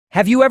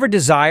Have you ever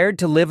desired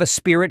to live a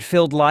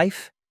Spirit-filled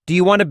life? Do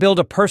you want to build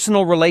a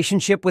personal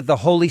relationship with the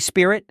Holy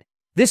Spirit?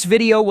 This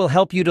video will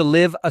help you to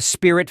live a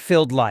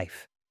Spirit-filled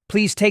life.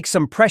 Please take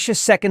some precious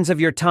seconds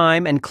of your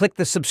time and click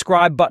the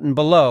subscribe button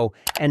below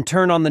and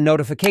turn on the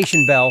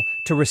notification bell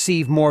to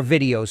receive more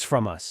videos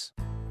from us.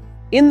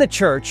 In the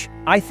church,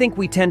 I think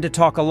we tend to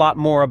talk a lot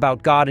more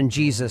about God and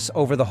Jesus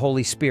over the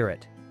Holy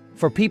Spirit.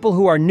 For people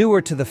who are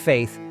newer to the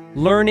faith,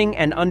 learning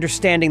and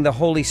understanding the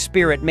Holy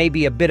Spirit may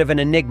be a bit of an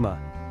enigma.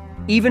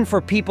 Even for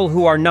people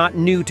who are not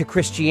new to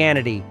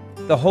Christianity,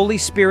 the Holy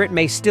Spirit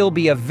may still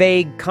be a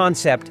vague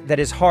concept that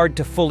is hard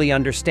to fully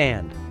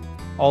understand.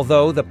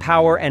 Although the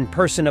power and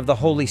person of the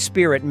Holy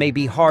Spirit may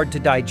be hard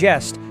to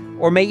digest,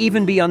 or may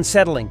even be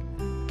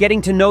unsettling,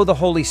 getting to know the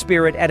Holy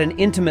Spirit at an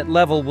intimate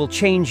level will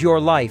change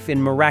your life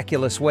in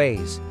miraculous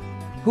ways.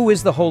 Who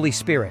is the Holy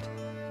Spirit?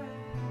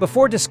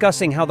 Before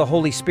discussing how the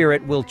Holy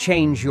Spirit will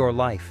change your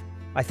life,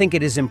 I think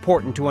it is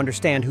important to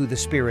understand who the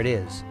Spirit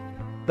is.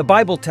 The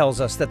Bible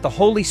tells us that the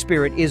Holy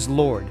Spirit is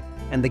Lord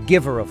and the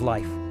giver of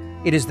life.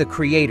 It is the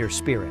Creator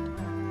Spirit.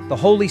 The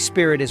Holy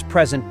Spirit is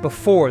present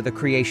before the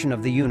creation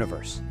of the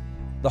universe.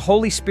 The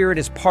Holy Spirit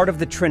is part of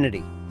the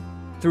Trinity.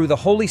 Through the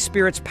Holy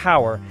Spirit's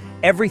power,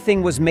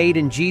 everything was made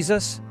in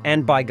Jesus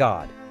and by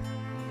God.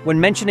 When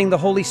mentioning the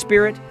Holy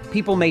Spirit,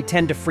 people may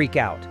tend to freak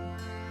out.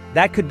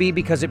 That could be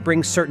because it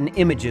brings certain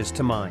images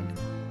to mind.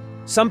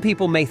 Some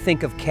people may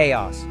think of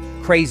chaos,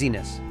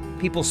 craziness,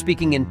 people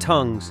speaking in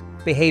tongues,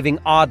 behaving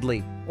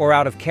oddly or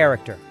out of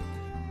character.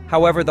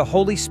 However, the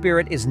Holy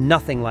Spirit is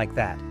nothing like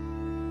that.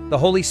 The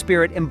Holy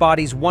Spirit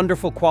embodies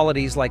wonderful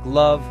qualities like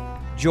love,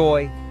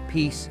 joy,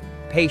 peace,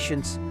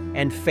 patience,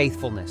 and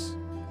faithfulness.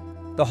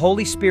 The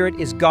Holy Spirit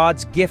is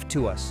God's gift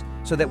to us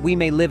so that we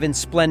may live in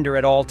splendor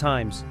at all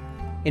times.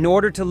 In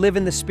order to live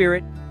in the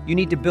Spirit, you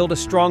need to build a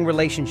strong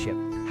relationship.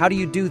 How do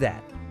you do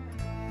that?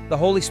 The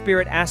Holy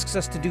Spirit asks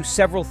us to do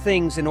several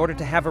things in order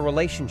to have a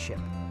relationship.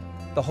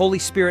 The Holy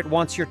Spirit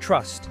wants your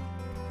trust.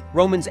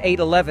 Romans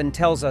 8:11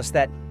 tells us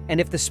that, "And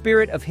if the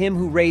Spirit of him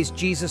who raised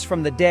Jesus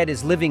from the dead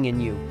is living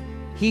in you,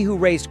 he who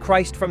raised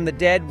Christ from the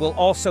dead will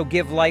also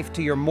give life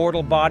to your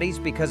mortal bodies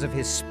because of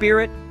his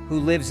Spirit who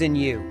lives in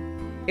you."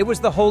 It was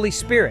the Holy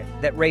Spirit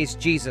that raised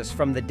Jesus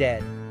from the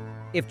dead.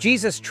 If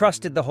Jesus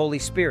trusted the Holy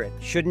Spirit,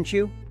 shouldn't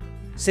you?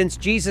 Since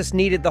Jesus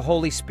needed the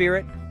Holy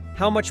Spirit,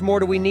 how much more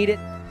do we need it?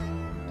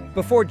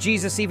 Before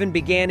Jesus even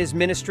began his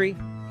ministry,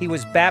 he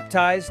was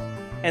baptized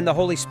and the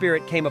Holy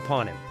Spirit came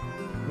upon him.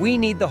 We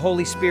need the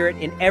Holy Spirit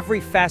in every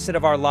facet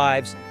of our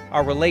lives,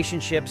 our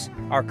relationships,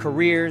 our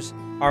careers,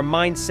 our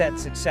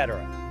mindsets,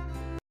 etc.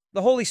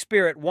 The Holy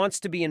Spirit wants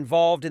to be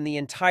involved in the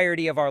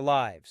entirety of our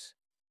lives.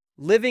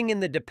 Living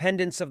in the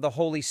dependence of the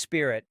Holy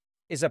Spirit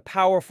is a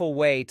powerful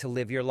way to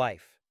live your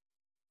life.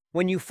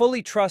 When you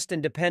fully trust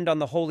and depend on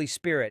the Holy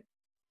Spirit,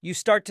 you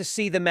start to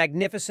see the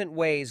magnificent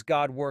ways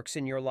God works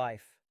in your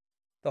life.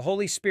 The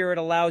Holy Spirit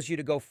allows you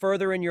to go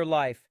further in your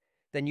life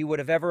than you would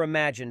have ever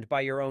imagined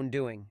by your own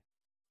doing.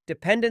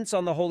 Dependence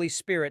on the Holy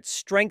Spirit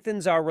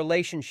strengthens our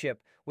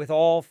relationship with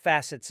all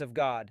facets of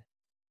God.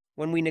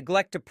 When we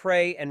neglect to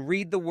pray and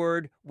read the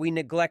Word, we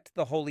neglect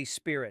the Holy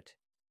Spirit.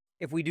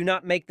 If we do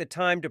not make the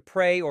time to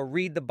pray or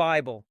read the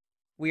Bible,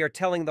 we are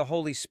telling the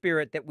Holy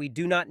Spirit that we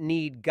do not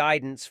need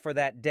guidance for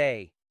that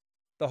day.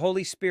 The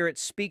Holy Spirit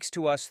speaks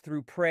to us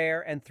through prayer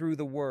and through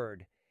the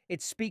Word.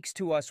 It speaks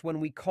to us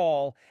when we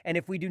call, and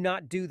if we do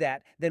not do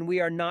that, then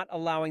we are not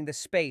allowing the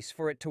space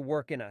for it to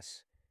work in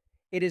us.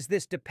 It is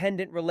this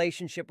dependent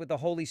relationship with the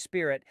Holy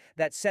Spirit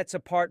that sets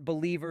apart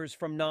believers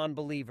from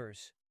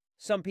non-believers.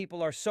 Some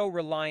people are so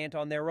reliant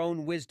on their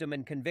own wisdom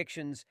and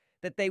convictions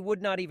that they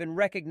would not even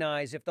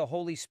recognize if the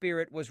Holy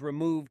Spirit was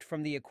removed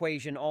from the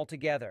equation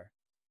altogether.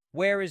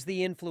 Where is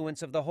the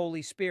influence of the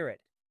Holy Spirit?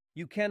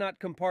 You cannot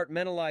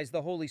compartmentalize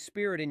the Holy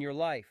Spirit in your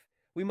life.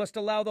 We must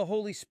allow the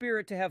Holy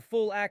Spirit to have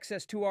full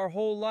access to our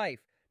whole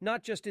life,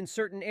 not just in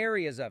certain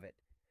areas of it.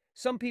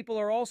 Some people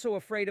are also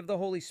afraid of the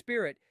Holy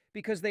Spirit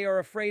because they are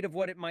afraid of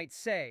what it might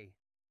say.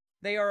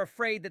 They are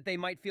afraid that they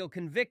might feel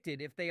convicted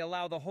if they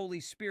allow the Holy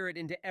Spirit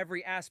into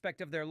every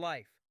aspect of their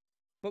life.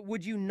 But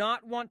would you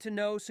not want to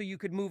know so you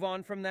could move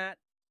on from that?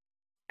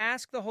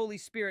 Ask the Holy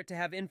Spirit to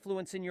have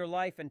influence in your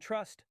life and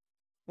trust.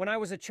 When I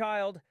was a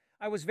child,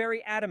 I was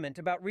very adamant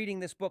about reading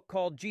this book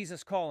called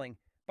Jesus Calling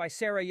by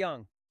Sarah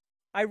Young.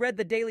 I read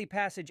the daily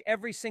passage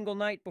every single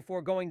night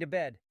before going to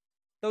bed.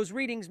 Those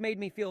readings made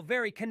me feel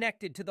very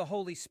connected to the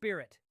Holy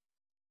Spirit.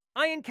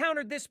 I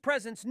encountered this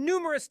presence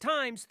numerous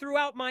times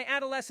throughout my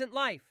adolescent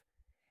life.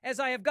 As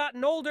I have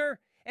gotten older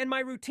and my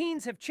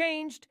routines have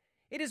changed,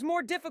 it is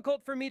more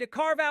difficult for me to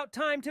carve out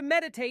time to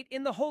meditate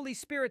in the Holy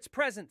Spirit's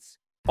presence.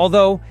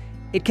 Although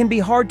it can be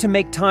hard to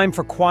make time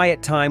for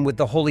quiet time with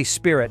the Holy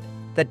Spirit,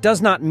 that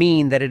does not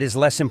mean that it is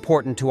less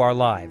important to our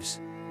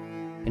lives.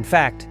 In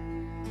fact,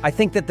 I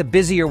think that the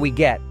busier we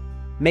get,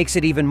 makes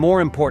it even more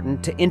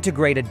important to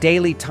integrate a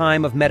daily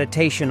time of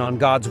meditation on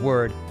God's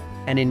Word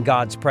and in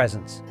God's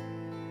presence.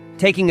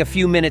 Taking a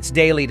few minutes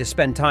daily to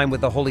spend time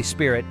with the Holy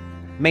Spirit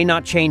may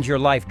not change your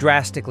life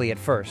drastically at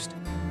first,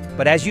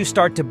 but as you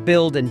start to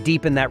build and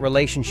deepen that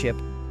relationship,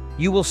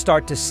 you will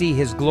start to see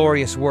His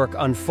glorious work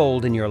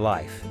unfold in your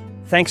life.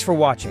 Thanks for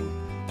watching.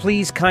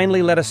 Please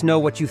kindly let us know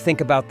what you think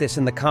about this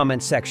in the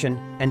comments section,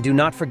 and do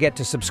not forget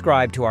to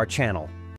subscribe to our channel.